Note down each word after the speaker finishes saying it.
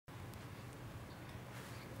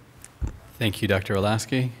Thank you, Dr.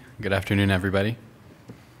 Olaski. Good afternoon, everybody.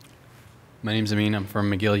 My name's Amin. I'm from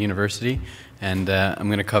McGill University, and I'm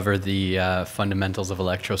going to cover the fundamentals of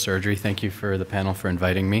electrosurgery. Thank you for the panel for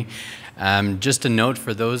inviting me. Just a note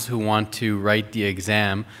for those who want to write the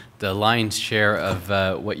exam, the lion's share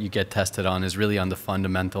of what you get tested on is really on the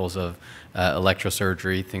fundamentals of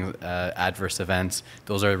electrosurgery, things, adverse events.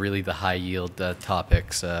 Those are really the high-yield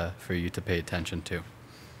topics for you to pay attention to.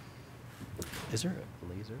 Is there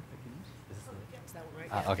a laser I can use? Is that one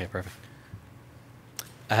right? Okay, perfect.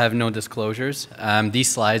 I have no disclosures. These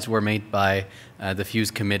slides were made by the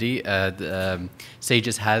FUSE committee.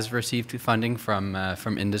 SAGES has received funding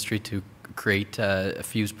from industry to create a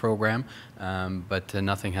FUSE program, but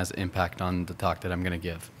nothing has impact on the talk that I'm going to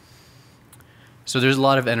give. So there's a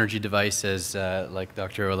lot of energy devices, like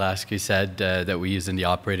Dr. Olaski said, that we use in the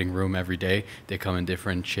operating room every day. They come in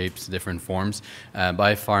different shapes, different forms.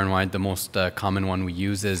 By far and wide, the most common one we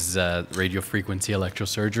use is radiofrequency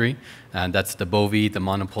electrosurgery. That's the BOVI, the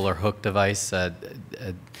monopolar hook device.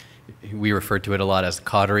 We refer to it a lot as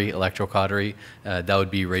cautery, electrocautery. That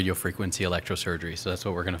would be radiofrequency electrosurgery. So that's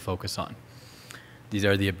what we're going to focus on. These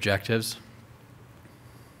are the objectives.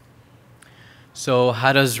 So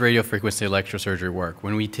how does radiofrequency electrosurgery work?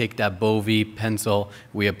 When we take that BOVI pencil,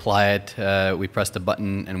 we apply it, we press the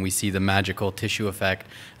button, and we see the magical tissue effect,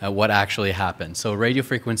 what actually happens. So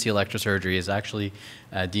radiofrequency electrosurgery is actually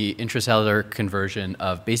the intracellular conversion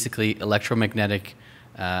of basically electromagnetic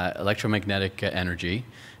energy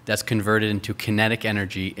that's converted into kinetic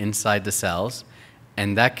energy inside the cells.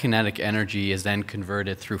 And that kinetic energy is then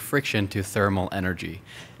converted through friction to thermal energy.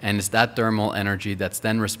 And it's that thermal energy that's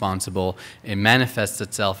then responsible. It manifests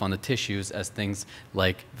itself on the tissues as things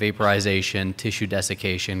like vaporization, tissue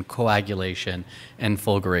desiccation, coagulation, and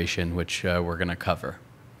fulguration, which we're going to cover.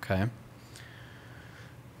 Okay?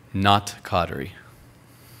 Not cautery.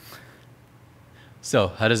 So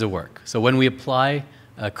how does it work? So when we apply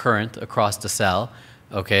a current across the cell,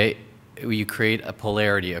 okay, you create a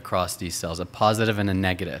polarity across these cells, a positive and a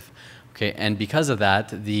negative. Okay, and because of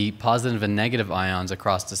that, the positive and negative ions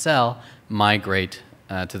across the cell migrate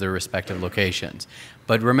to their respective locations.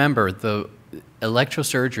 But remember, the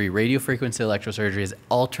electrosurgery, radiofrequency electrosurgery, is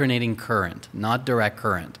alternating current, not direct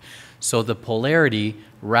current. So the polarity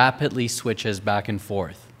rapidly switches back and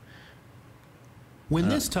forth. When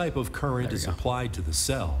this type of current is applied to the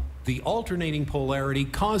cell, the alternating polarity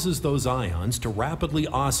causes those ions to rapidly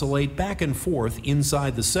oscillate back and forth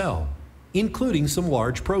inside the cell, including some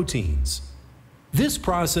large proteins. This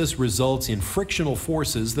process results in frictional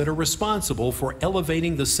forces that are responsible for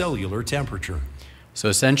elevating the cellular temperature. So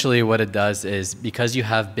essentially what it does is, because you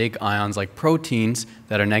have big ions like proteins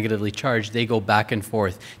that are negatively charged, they go back and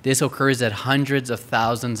forth. This occurs at hundreds of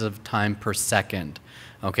thousands of times per second.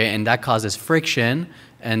 Okay, and that causes friction,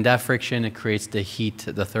 and that friction, it creates the heat,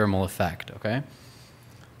 the thermal effect, okay?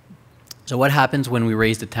 So what happens when we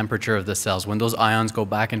raise the temperature of the cells? When those ions go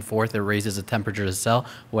back and forth, it raises the temperature of the cell.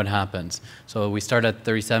 What happens? So we start at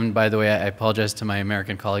 37. By the way, I apologize to my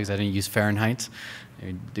American colleagues. I didn't use Fahrenheit,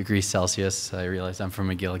 degrees Celsius. I realize I'm from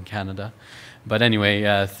McGill in Canada. But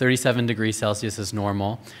anyway, 37 degrees Celsius is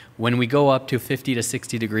normal. When we go up to 50 to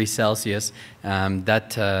 60 degrees Celsius,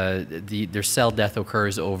 their cell death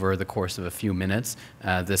occurs over the course of a few minutes.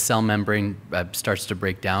 The cell membrane starts to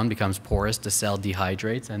break down, becomes porous, the cell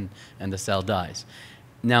dehydrates, and the cell dies.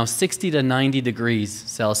 Now, 60 to 90 degrees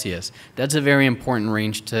Celsius, that's a very important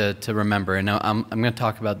range to remember. And now I'm going to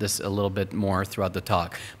talk about this a little bit more throughout the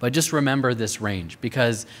talk. But just remember this range,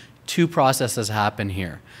 because two processes happen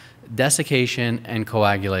here: desiccation and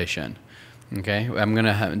coagulation. Okay,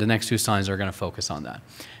 the next two slides are going to focus on that.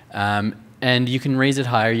 And you can raise it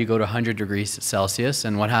higher. You go to 100 degrees Celsius,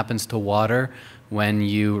 and what happens to water when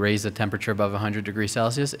you raise the temperature above 100 degrees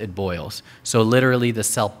Celsius? It boils. So literally the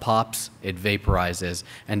cell pops, it vaporizes,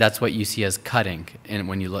 and that's what you see as cutting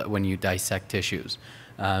when you dissect tissues.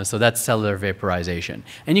 So that's cellular vaporization.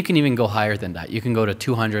 And you can even go higher than that. You can go to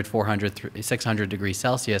 200, 400, 600 degrees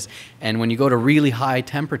Celsius. And when you go to really high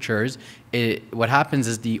temperatures, what happens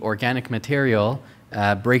is the organic material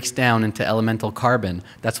breaks down into elemental carbon.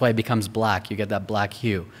 That's why it becomes black. You get that black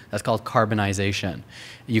hue. That's called carbonization.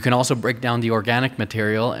 You can also break down the organic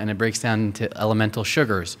material, and it breaks down into elemental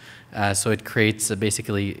sugars. So it creates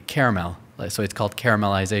basically caramel. So it's called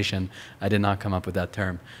caramelization. I did not come up with that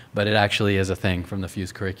term, but it actually is a thing from the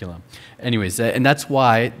FUSE curriculum. Anyways, and that's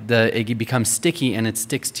why it becomes sticky, and it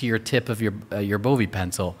sticks to your tip of your BOVI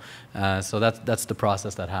pencil. So that's the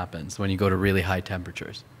process that happens when you go to really high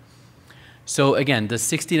temperatures. So again, the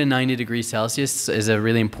 60 to 90 degrees Celsius is a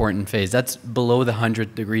really important phase. That's below the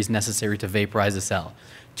 100 degrees necessary to vaporize a cell.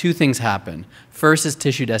 two things happen. First is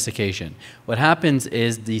tissue desiccation. What happens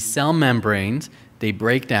is the cell membranes, they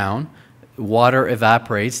break down, water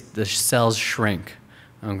evaporates, the cells shrink,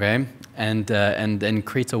 okay, and then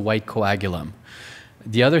creates a white coagulum.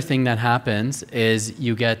 The other thing that happens is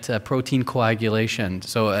you get protein coagulation.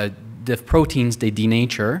 So the proteins, they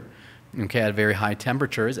denature, okay, at very high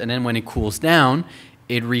temperatures, and then when it cools down,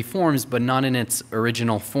 it reforms, but not in its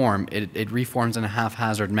original form. It reforms in a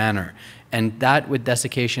haphazard manner. And that, with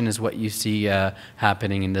desiccation, is what you see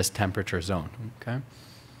happening in this temperature zone, okay?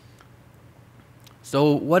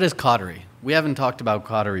 So what is cautery? We haven't talked about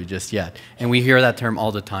cautery just yet, and we hear that term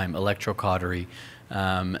all the time, electrocautery.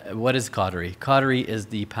 What is cautery? Cautery is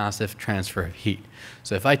the passive transfer of heat.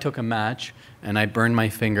 So if I took a match and I burned my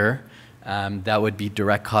finger, that would be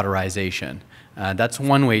direct cauterization. That's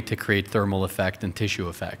one way to create thermal effect and tissue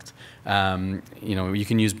effect. You know, you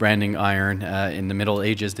can use branding iron. In the Middle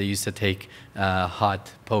Ages, they used to take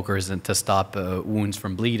hot pokers and to stop wounds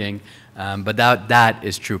from bleeding, but that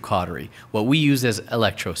is true cautery. What we use is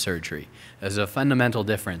electrosurgery. There's a fundamental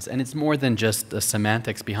difference, and it's more than just the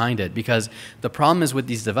semantics behind it, because the problem is with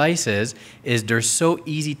these devices is they're so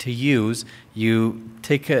easy to use. You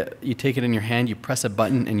take it in your hand, you press a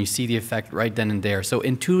button, and you see the effect right then and there. So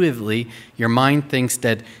intuitively, your mind thinks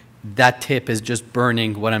that that tip is just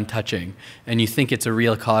burning what I'm touching, and you think it's a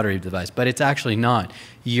real cautery device, but it's actually not.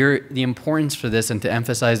 The importance for this, and to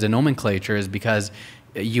emphasize the nomenclature, is because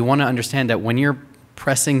you want to understand that when you're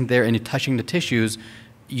pressing there and you're touching the tissues,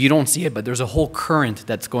 you don't see it, but there's a whole current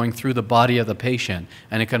that's going through the body of the patient,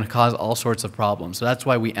 and it can cause all sorts of problems. So that's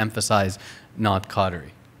why we emphasize not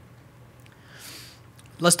cautery.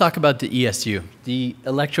 Let's talk about the ESU, the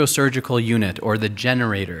electrosurgical unit, or the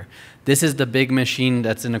generator. This is the big machine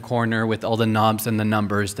that's in a corner with all the knobs and the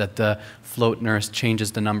numbers that the float nurse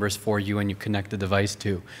changes the numbers for you and you connect the device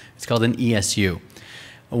to. It's called an ESU.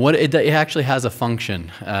 It actually has a function.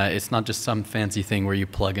 It's not just some fancy thing where you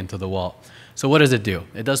plug into the wall. So what does it do?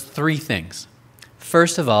 It does three things.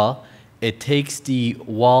 First of all, it takes the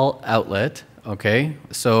wall outlet, okay?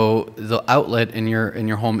 So the outlet in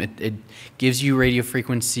your home, it gives you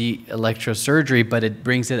radiofrequency electrosurgery, but it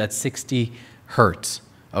brings it at 60 hertz,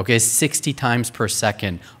 okay? 60 times per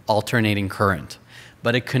second alternating current.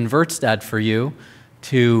 But it converts that for you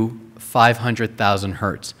to 500,000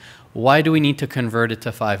 hertz. Why do we need to convert it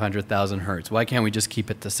to 500,000 hertz? Why can't we just keep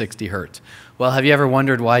it to 60 hertz? Well, have you ever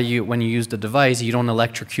wondered why when you use the device, you don't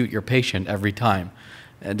electrocute your patient every time?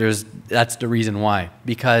 That's the reason why.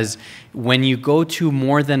 Because when you go to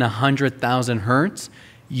more than 100,000 hertz,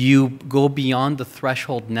 you go beyond the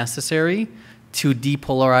threshold necessary to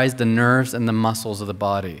depolarize the nerves and the muscles of the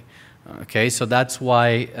body. Okay, so that's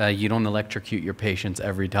why you don't electrocute your patients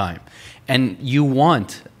every time. And you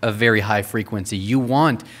want a very high frequency. You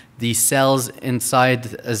want the cells inside,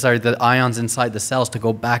 the ions inside the cells to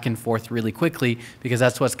go back and forth really quickly, because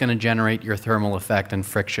that's what's going to generate your thermal effect and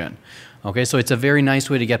friction. Okay, so it's a very nice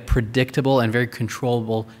way to get predictable and very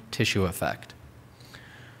controllable tissue effect.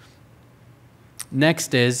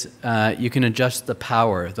 Next is you can adjust the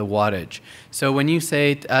power, the wattage. So when you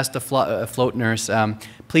ask the float nurse,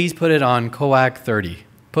 please put it on coag 30,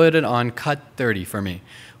 put it on cut 30 for me.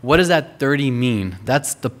 What does that 30 mean?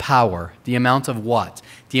 That's the power, the amount of watts,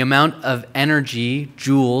 the amount of energy,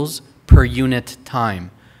 joules per unit time.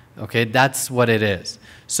 Okay, that's what it is.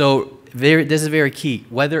 So this is very key.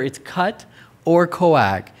 Whether it's cut or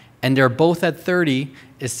coag, and they're both at 30,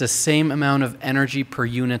 it's the same amount of energy per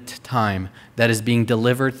unit time that is being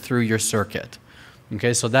delivered through your circuit.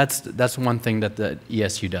 Okay, so that's one thing that the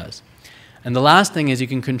ESU does. And the last thing is you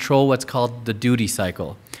can control what's called the duty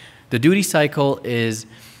cycle. The duty cycle is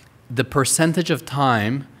the percentage of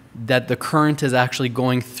time that the current is actually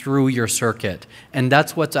going through your circuit. And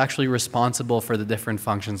that's what's actually responsible for the different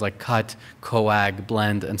functions like cut, coag,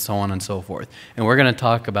 blend, and so on and so forth. And we're going to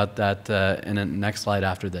talk about that in the next slide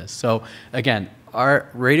after this. So again, our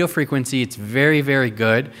radio frequency, it's very, very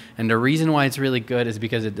good. And the reason why it's really good is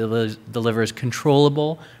because it delivers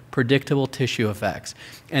controllable, predictable tissue effects.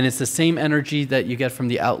 And it's the same energy that you get from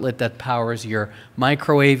the outlet that powers your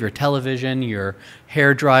microwave, your television, your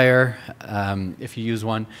hair dryer, if you use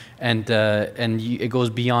one, and it goes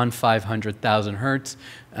beyond 500,000 hertz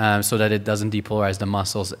so that it doesn't depolarize the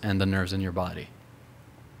muscles and the nerves in your body.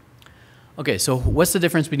 Okay, so what's the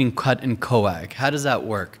difference between cut and coag? How does that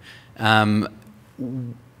work?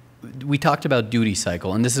 We talked about duty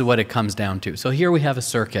cycle, and this is what it comes down to. So here we have a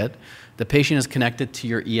circuit. The patient is connected to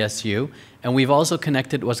your ESU, and we've also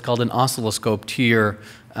connected what's called an oscilloscope to your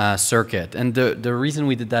circuit. And the reason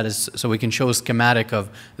we did that is so we can show a schematic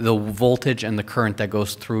of the voltage and the current that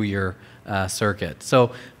goes through your circuit.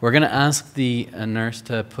 So we're going to ask the nurse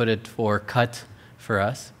to put it for cut for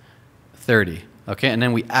us, 30. Okay, and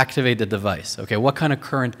then we activate the device. Okay, what kind of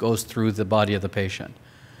current goes through the body of the patient?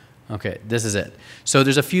 Okay, this is it. So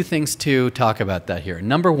there's a few things to talk about that here.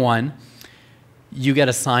 Number one, you get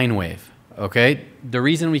a sine wave. Okay, the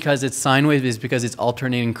reason because it's sine wave is because it's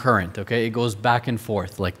alternating current. Okay, it goes back and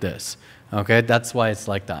forth like this. Okay, that's why it's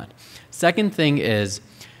like that. Second thing is,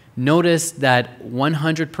 notice that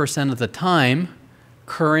 100% of the time,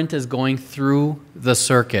 current is going through the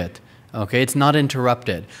circuit. Okay, it's not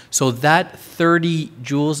interrupted. So that 30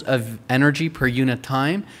 joules of energy per unit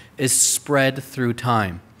time is spread through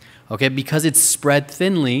time. Okay, because it's spread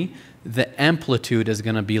thinly, the amplitude is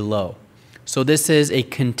going to be low. So this is a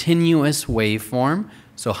continuous waveform.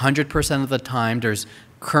 So 100% of the time, there's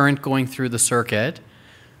current going through the circuit.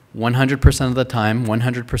 100% of the time,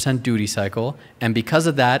 100% duty cycle. And because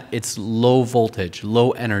of that, it's low voltage,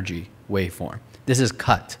 low energy waveform. This is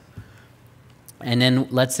cut. And then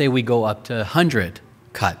let's say we go up to 100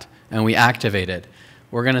 cut and we activate it.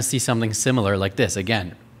 We're going to see something similar like this.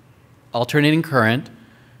 Again, alternating current,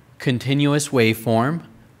 continuous waveform,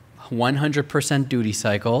 100% duty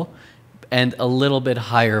cycle, and a little bit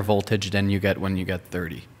higher voltage than you get when you get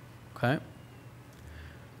 30. Okay?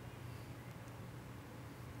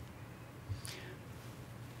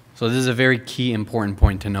 So this is a very key important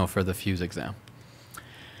point to know for the FUSE exam.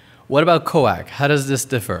 What about coag? How does this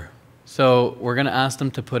differ? So we're going to ask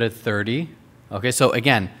them to put it 30. Okay, so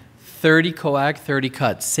again, 30 coag, 30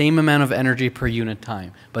 cut, same amount of energy per unit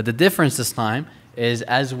time. But the difference this time is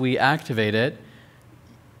as we activate it,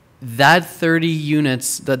 that 30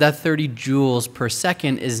 units, that 30 joules per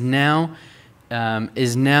second is now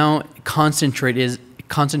concentrated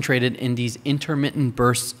in these intermittent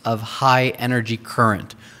bursts of high energy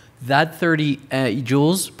current. That 30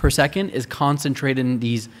 joules per second is concentrated in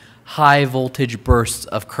these high voltage bursts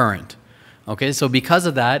of current. Okay, so because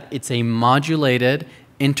of that, it's a modulated,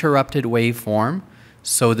 interrupted waveform.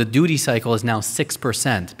 So the duty cycle is now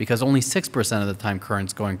 6% because only 6% of the time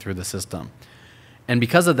current's going through the system. And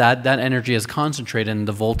because of that, that energy is concentrated and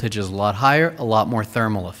the voltage is a lot higher, a lot more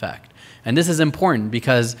thermal effect. And this is important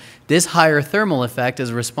because this higher thermal effect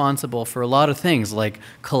is responsible for a lot of things like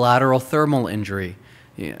collateral thermal injury,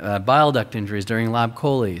 bile duct injuries during lab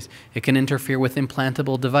choles. It can interfere with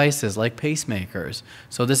implantable devices like pacemakers.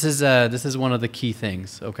 So this is one of the key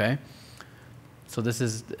things, okay? So this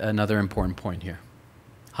is another important point here.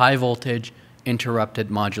 High voltage,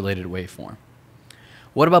 interrupted, modulated waveform.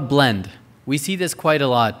 What about blend? We see this quite a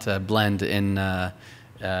lot, blend in,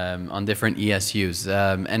 on different ESUs.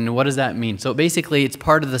 And what does that mean? So basically, it's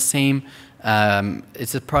part of the same,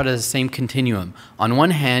 continuum. On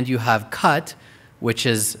one hand, you have cut, which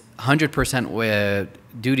is 100%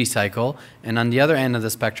 duty cycle, and on the other end of the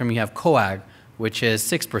spectrum, you have coag, which is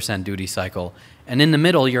 6% duty cycle. And in the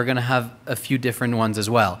middle, you're going to have a few different ones as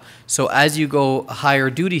well. So as you go higher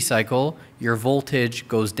duty cycle, your voltage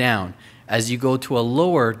goes down. As you go to a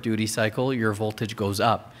lower duty cycle, your voltage goes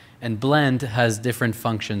up. And blend has different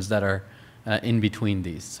functions that are in between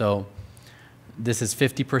these. So this is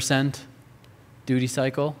 50% duty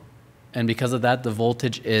cycle. And because of that, the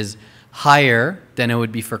voltage is higher than it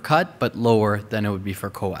would be for cut, but lower than it would be for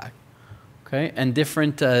coag. Okay? And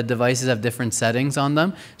different devices have different settings on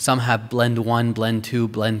them. Some have blend 1, blend 2,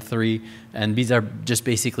 blend 3, and these are just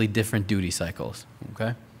basically different duty cycles.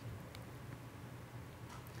 Okay?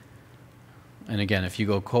 And again, if you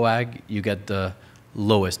go coag, you get the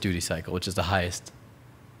lowest duty cycle, which is the highest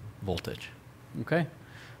voltage. Okay?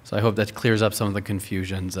 So I hope that clears up some of the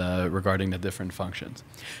confusions regarding the different functions.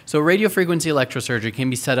 So radiofrequency electrosurgery can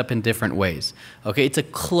be set up in different ways. Okay? It's a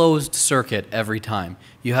closed circuit every time.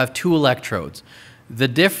 You have 2 electrodes. The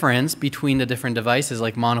difference between the different devices,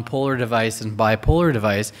 like monopolar device and bipolar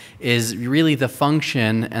device, is really the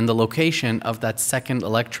function and the location of that second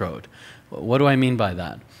electrode. What do I mean by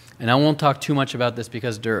that? And I won't talk too much about this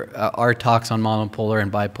because there are talks on monopolar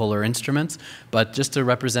and bipolar instruments, but just to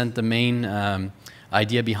represent the main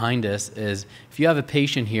idea behind this is if you have a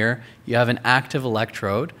patient here, you have an active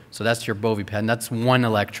electrode, so that's your bovie pen, that's one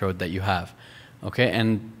electrode that you have. Okay,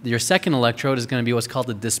 and your second electrode is going to be what's called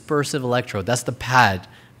a dispersive electrode. That's the pad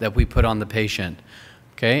that we put on the patient.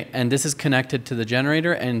 Okay, and this is connected to the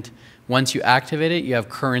generator, and once you activate it, you have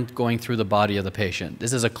current going through the body of the patient.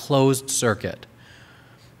 This is a closed circuit.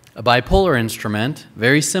 A bipolar instrument,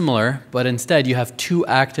 very similar, but instead you have 2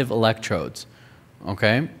 active electrodes.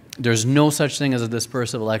 Okay, there's no such thing as a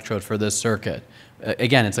dispersive electrode for this circuit.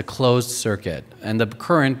 Again, it's a closed circuit, and the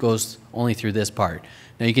current goes only through this part.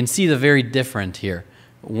 Now you can see the very different here.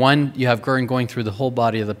 One, you have current going through the whole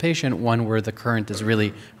body of the patient, one where the current is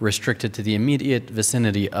really restricted to the immediate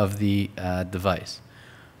vicinity of the device.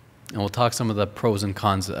 And we'll talk some of the pros and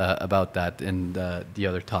cons about that in the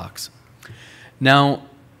other talks. Now,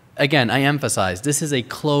 again, I emphasize, this is a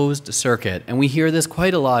closed circuit, and we hear this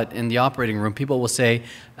quite a lot in the operating room. People will say,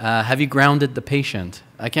 have you grounded the patient?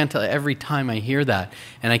 I can't tell, every time I hear that.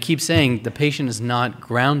 And I keep saying the patient is not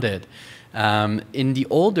grounded. In the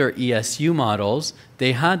older ESU models,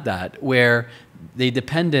 they had that, where they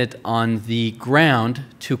depended on the ground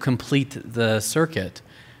to complete the circuit.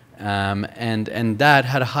 And that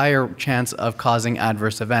had a higher chance of causing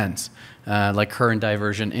adverse events, like current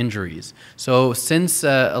diversion injuries. So since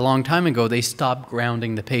a long time ago, they stopped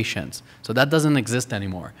grounding the patients. So that doesn't exist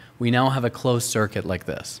anymore. We now have a closed circuit like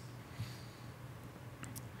this.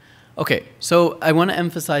 Okay, so I want to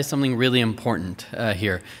emphasize something really important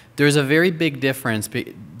here. There's a very big difference.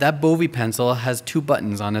 That Bovie pencil has two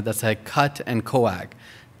buttons on it that say cut and coag.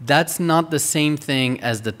 That's not the same thing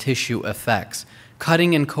as the tissue effects.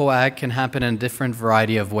 Cutting and coag can happen in a different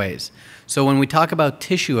variety of ways. So when we talk about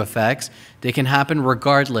tissue effects, they can happen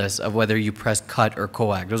regardless of whether you press cut or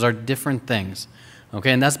coag. Those are different things.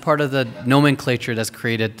 Okay, and that's part of the nomenclature that's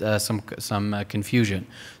created some confusion.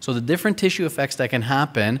 So the different tissue effects that can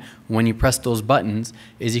happen when you press those buttons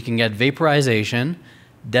is you can get vaporization,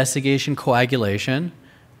 desiccation, coagulation,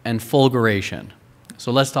 and fulguration.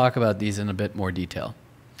 So let's talk about these in a bit more detail.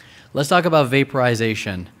 Let's talk about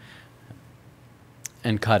vaporization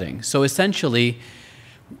and cutting. So essentially,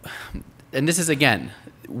 and this is again,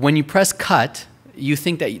 when you press cut, you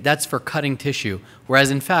think that that's for cutting tissue,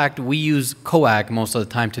 whereas in fact, we use coag most of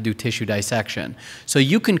the time to do tissue dissection. So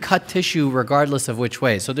you can cut tissue regardless of which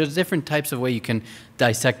way. So there's different types of way you can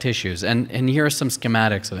dissect tissues, and here are some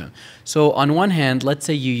schematics of them. So on one hand, let's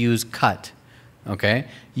say you use cut, okay?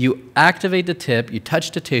 You activate the tip, you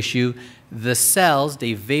touch the tissue, the cells,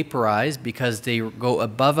 they vaporize because they go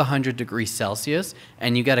above 100 degrees Celsius,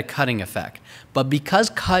 and you get a cutting effect. But because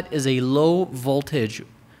cut is a low voltage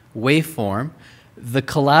waveform, the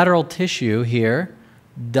collateral tissue here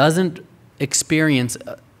doesn't experience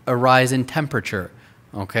a rise in temperature,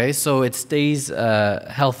 okay? So it stays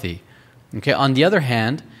healthy, okay? On the other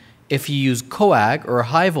hand, if you use coag or a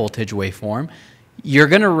high voltage waveform, you're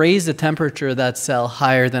gonna raise the temperature of that cell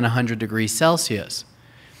higher than 100 degrees Celsius.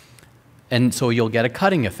 And so you'll get a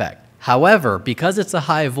cutting effect. However, because it's a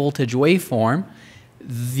high voltage waveform,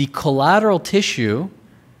 the collateral tissue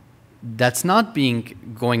that's not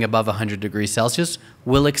going above 100 degrees Celsius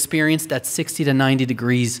will experience that 60 to 90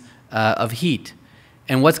 degrees of heat.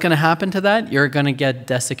 And what's going to happen to that? You're going to get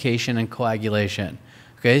desiccation and coagulation.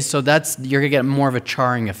 Okay, so you're going to get more of a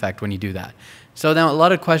charring effect when you do that. So now a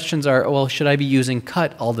lot of questions are, well, should I be using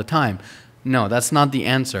cut all the time? No, that's not the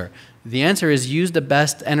answer. The answer is use the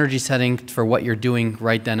best energy setting for what you're doing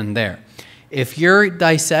right then and there. If you're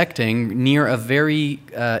dissecting near a very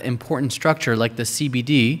important structure like the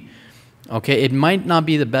CBD, okay, it might not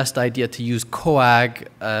be the best idea to use coag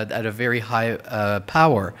at a very high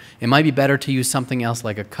power. It might be better to use something else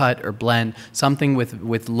like a cut or blend, something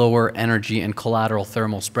with lower energy and collateral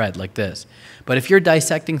thermal spread like this. But if you're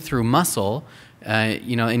dissecting through muscle,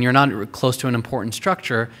 you know, and you're not close to an important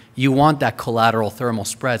structure, you want that collateral thermal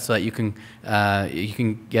spread so that you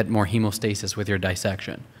can get more hemostasis with your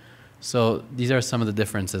dissection. So these are some of the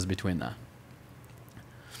differences between that.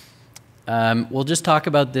 We'll just talk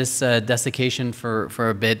about this desiccation for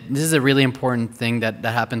a bit. This is a really important thing that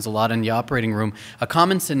happens a lot in the operating room. A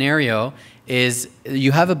common scenario is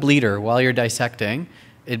you have a bleeder while you're dissecting.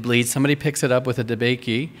 It bleeds. Somebody picks it up with a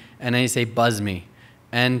DeBakey, and then you say, buzz me.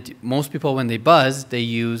 And most people, when they buzz, they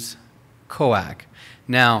use coag.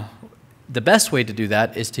 Now, the best way to do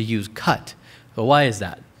that is to use cut. So why is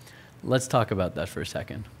that? Let's talk about that for a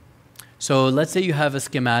second. So let's say you have a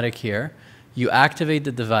schematic here. You activate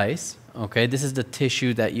the device. Okay, this is the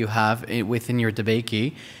tissue that you have within your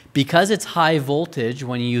DeBakey. Because it's high voltage,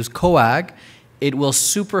 when you use coag, it will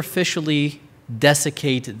superficially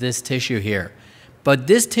desiccate this tissue here. But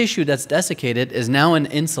this tissue that's desiccated is now an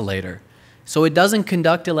insulator. So it doesn't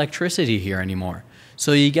conduct electricity here anymore.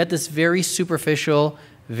 So you get this very superficial,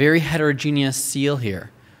 very heterogeneous seal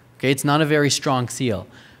here. Okay, it's not a very strong seal.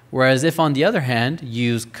 Whereas if, on the other hand,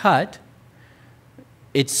 you use cut,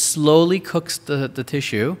 it slowly cooks the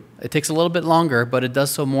tissue. It takes a little bit longer, but it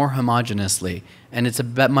does so more homogeneously, and it's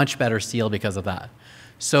a much better seal because of that.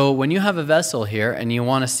 So when you have a vessel here and you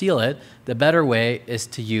want to seal it, the better way is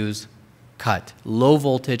to use cut, low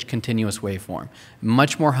voltage continuous waveform,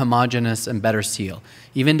 much more homogeneous and better seal,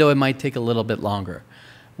 even though it might take a little bit longer.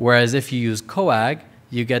 Whereas if you use coag,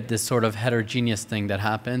 you get this sort of heterogeneous thing that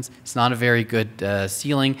happens. It's not a very good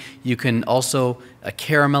sealing. You can also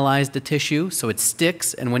caramelize the tissue, so it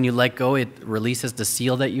sticks, and when you let go, it releases the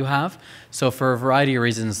seal that you have. So for a variety of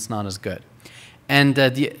reasons, it's not as good. And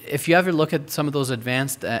if you ever look at some of those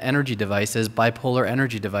advanced energy devices, bipolar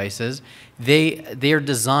energy devices, they are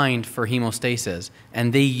designed for hemostasis,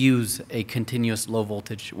 and they use a continuous low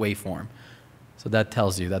voltage waveform. So that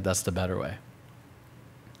tells you that that's the better way.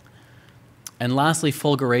 And lastly,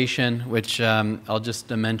 fulguration, which I'll just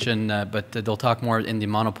mention, but they'll talk more in the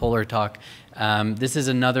monopolar talk. This is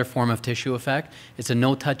another form of tissue effect. It's a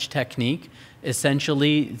no-touch technique.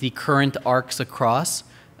 Essentially, the current arcs across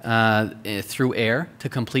through air to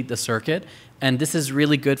complete the circuit. And this is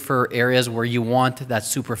really good for areas where you want that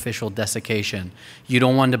superficial desiccation. You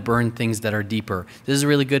don't want to burn things that are deeper. This is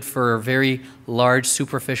really good for very large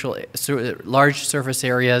large surface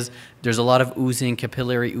areas. There's a lot of oozing,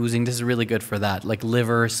 capillary oozing. This is really good for that, like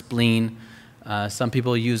liver, spleen. Some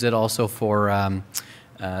people use it also for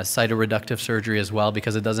cytoreductive surgery as well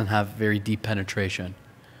because it doesn't have very deep penetration.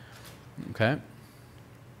 Okay.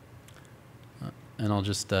 And I'll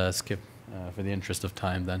just skip for the interest of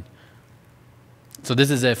time then. So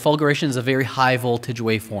this is fulguration is a very high voltage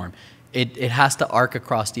waveform. It has to arc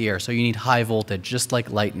across the air, so you need high voltage, just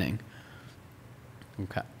like lightning.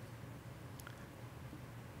 Okay.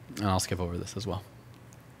 And I'll skip over this as well.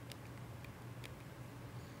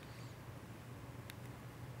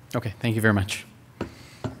 Okay, thank you very much.